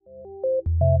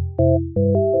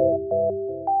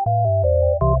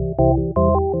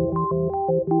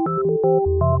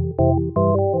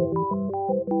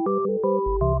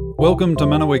Welcome to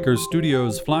Menawaker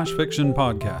Studios Flash Fiction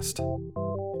Podcast.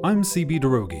 I'm CB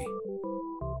Derogi.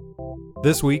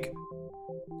 This week,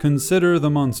 Consider the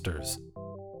Monsters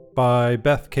by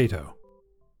Beth Cato.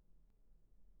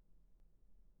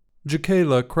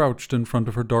 Jacayla crouched in front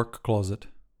of her dark closet.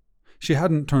 She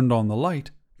hadn't turned on the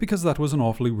light because that was an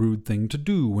awfully rude thing to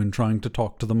do when trying to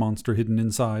talk to the monster hidden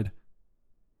inside.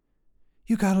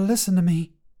 "You gotta listen to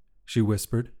me," she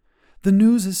whispered. "The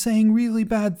news is saying really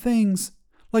bad things.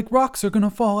 Like rocks are gonna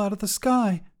fall out of the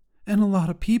sky, and a lot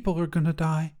of people are gonna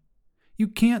die. You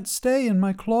can't stay in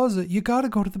my closet. You gotta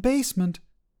go to the basement.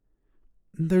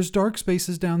 There's dark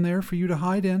spaces down there for you to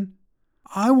hide in.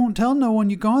 I won't tell no one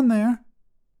you gone there."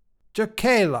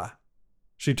 "Jacayla!"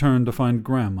 She turned to find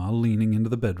Grandma leaning into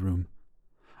the bedroom.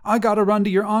 "I gotta run to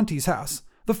your auntie's house.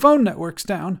 The phone network's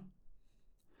down."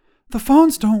 "The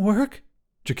phones don't work,"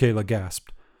 Jacayla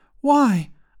gasped. "Why?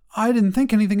 I didn't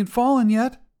think anything had fallen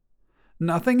yet."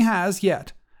 "Nothing has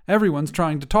yet. Everyone's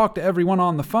trying to talk to everyone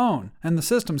on the phone, and the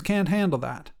systems can't handle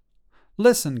that.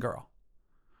 Listen, girl."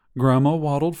 Grandma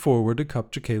waddled forward to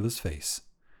cup Jacayla's face.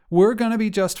 "We're gonna be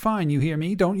just fine, you hear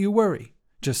me? Don't you worry.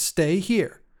 Just stay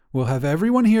here. We'll have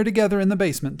everyone here together in the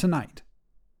basement tonight."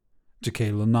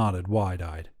 Jacayla nodded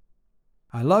wide-eyed.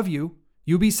 "I love you.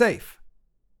 You be safe."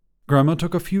 Grandma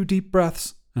took a few deep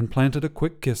breaths and planted a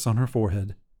quick kiss on her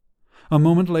forehead. A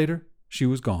moment later, she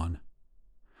was gone.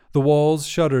 The walls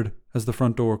shuddered as the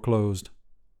front door closed.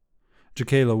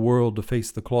 Jacayla whirled to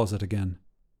face the closet again.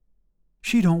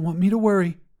 "She don't want me to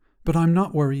worry, but I'm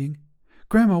not worrying.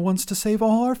 Grandma wants to save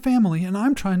all our family, and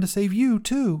I'm trying to save you,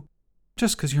 too.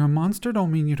 Just 'cause you're a monster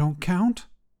don't mean you don't count."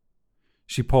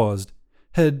 She paused,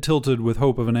 head tilted with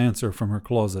hope of an answer from her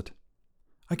closet.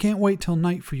 "I can't wait till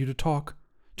night for you to talk.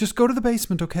 Just go to the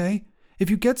basement, okay? If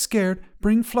you get scared,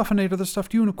 bring Fluffinator the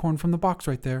stuffed unicorn from the box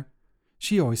right there.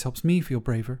 She always helps me feel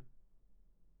braver."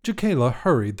 Jacayla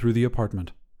hurried through the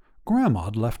apartment.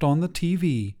 Grandma'd left on the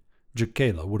TV.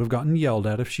 Jacayla would have gotten yelled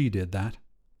at if she did that.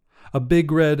 A big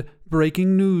red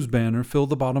breaking news banner filled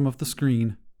the bottom of the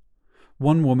screen.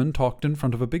 One woman talked in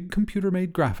front of a big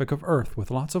computer-made graphic of Earth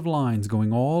with lots of lines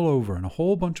going all over and a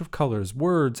whole bunch of colors,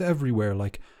 words everywhere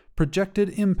like projected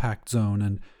impact zone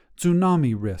and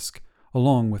tsunami risk,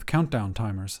 along with countdown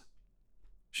timers.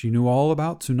 She knew all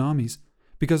about tsunamis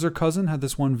because her cousin had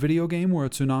this one video game where a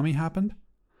tsunami happened.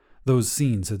 Those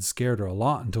scenes had scared her a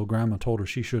lot until Grandma told her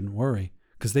she shouldn't worry,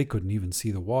 because they couldn't even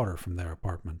see the water from their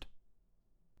apartment.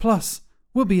 "Plus,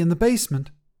 we'll be in the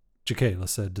basement," Jacayla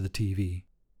said to the TV.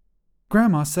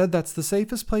 "Grandma said that's the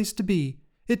safest place to be.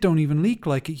 It don't even leak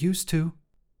like it used to."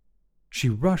 She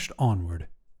rushed onward.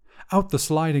 Out the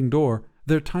sliding door,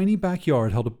 their tiny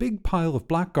backyard held a big pile of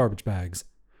black garbage bags.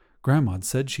 Grandma'd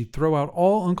said she'd throw out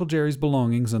all Uncle Jerry's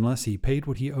belongings unless he paid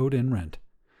what he owed in rent.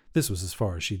 This was as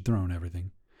far as she'd thrown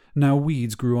everything. Now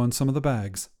weeds grew on some of the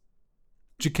bags.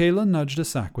 Jacayla nudged a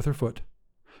sack with her foot.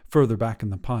 Further back in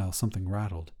the pile, something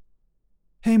rattled.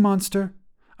 "Hey, monster.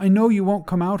 I know you won't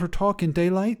come out or talk in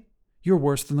daylight. You're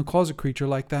worse than the closet creature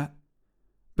like that.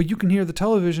 But you can hear the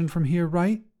television from here,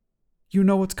 right? You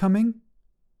know what's coming?"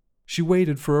 She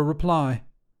waited for a reply,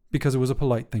 because it was a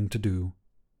polite thing to do.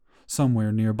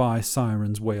 Somewhere nearby,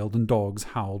 sirens wailed and dogs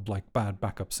howled like bad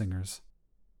backup singers.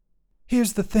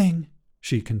 "Here's the thing,"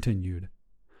 she continued.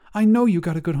 "I know you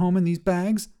got a good home in these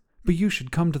bags, but you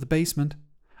should come to the basement.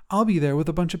 I'll be there with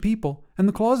a bunch of people, and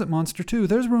the closet monster too.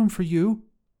 There's room for you."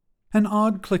 An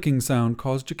odd clicking sound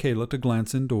caused Jacayla to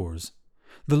glance indoors.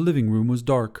 The living room was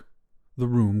dark, the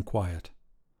room quiet.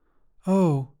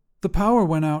 "Oh, the power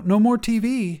went out. No more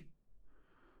TV."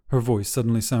 Her voice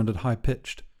suddenly sounded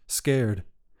high-pitched, scared.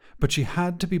 But she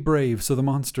had to be brave, so the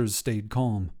monsters stayed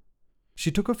calm.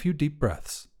 She took a few deep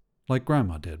breaths, like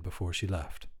Grandma did before she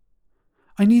left.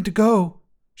 "I need to go,"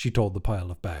 she told the pile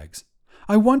of bags.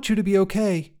 "I want you to be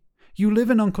okay. You live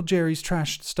in Uncle Jerry's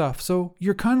trashed stuff, so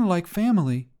you're kind of like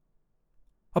family."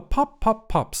 A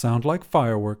pop-pop-pop sound like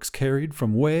fireworks carried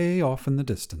from way off in the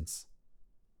distance.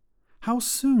 How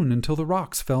soon until the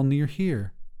rocks fell near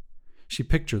here? She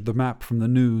pictured the map from the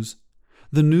news.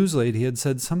 The news lady had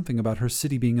said something about her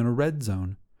city being in a red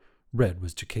zone. Red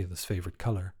was Jacayla's favorite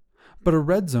color. But a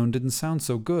red zone didn't sound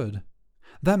so good.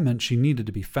 That meant she needed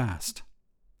to be fast.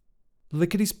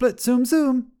 Lickety-split,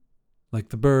 zoom-zoom! Like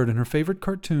the bird in her favorite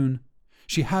cartoon,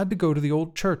 she had to go to the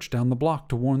old church down the block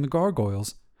to warn the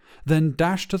gargoyles, then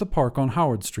dash to the park on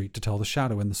Howard Street to tell the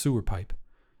shadow in the sewer pipe,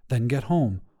 then get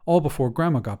home, all before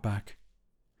Grandma got back.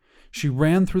 She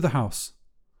ran through the house.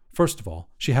 First of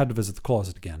all, she had to visit the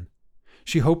closet again.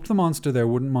 She hoped the monster there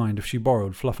wouldn't mind if she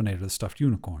borrowed Fluffinator the stuffed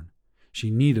unicorn. She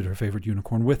needed her favorite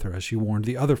unicorn with her as she warned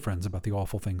the other friends about the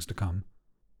awful things to come.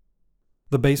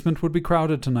 The basement would be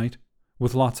crowded tonight,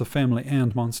 with lots of family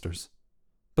and monsters.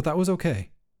 But that was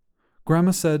okay.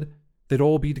 Grandma said they'd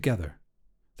all be together.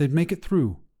 They'd make it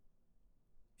through.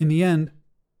 In the end,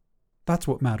 that's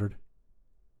what mattered.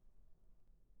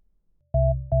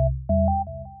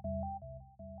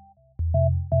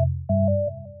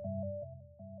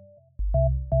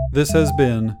 This has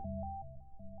been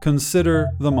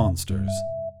Consider the Monsters,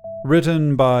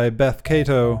 written by Beth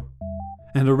Cato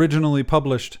and originally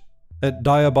published at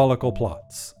Diabolical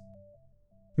Plots.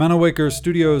 Manawaker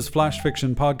Studios Flash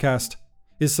Fiction Podcast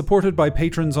is supported by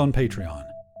patrons on Patreon.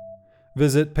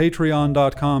 Visit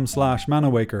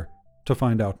patreon.com/Manawaker to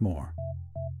find out more.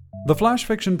 The Flash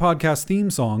Fiction Podcast theme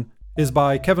song is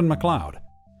by Kevin MacLeod.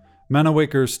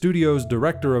 Manawaker Studios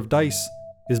Director of Dice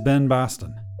is Ben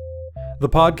Baston. The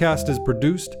podcast is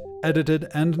produced, edited,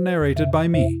 and narrated by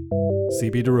me,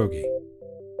 C.B. Derogi.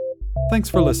 Thanks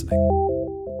for listening.